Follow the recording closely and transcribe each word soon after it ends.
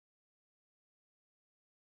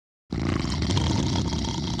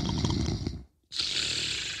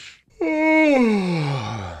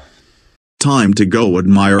Time to go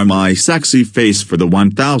admire my sexy face for the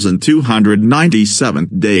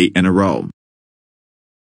 1297th day in a row.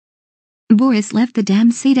 Boris left the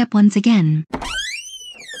damn seat up once again.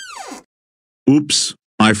 Oops,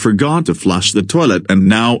 I forgot to flush the toilet and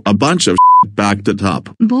now a bunch of backed it up.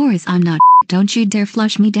 Boris, I'm not don't you dare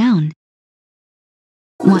flush me down.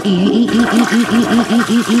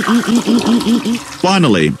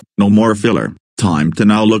 Finally, no more filler. Time to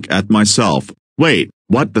now look at myself. Wait,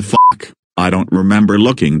 what the fuck? I don't remember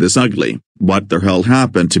looking this ugly. What the hell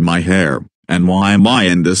happened to my hair? And why am I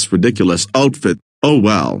in this ridiculous outfit? Oh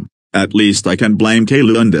well, at least I can blame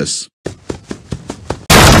Caillou on this.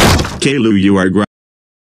 Caillou, you are great.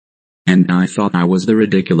 And I thought I was the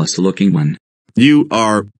ridiculous looking one. You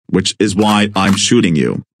are, which is why I'm shooting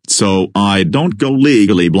you, so I don't go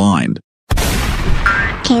legally blind.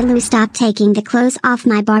 Caillou, stop taking the clothes off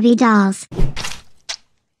my Barbie dolls.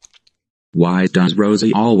 Why does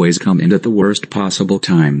Rosie always come in at the worst possible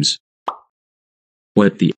times?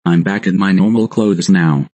 What the? I'm back in my normal clothes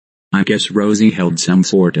now. I guess Rosie held some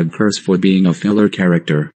sort of curse for being a filler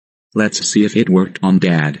character. Let's see if it worked on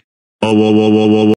Dad. Oh, whoa, whoa, whoa, whoa.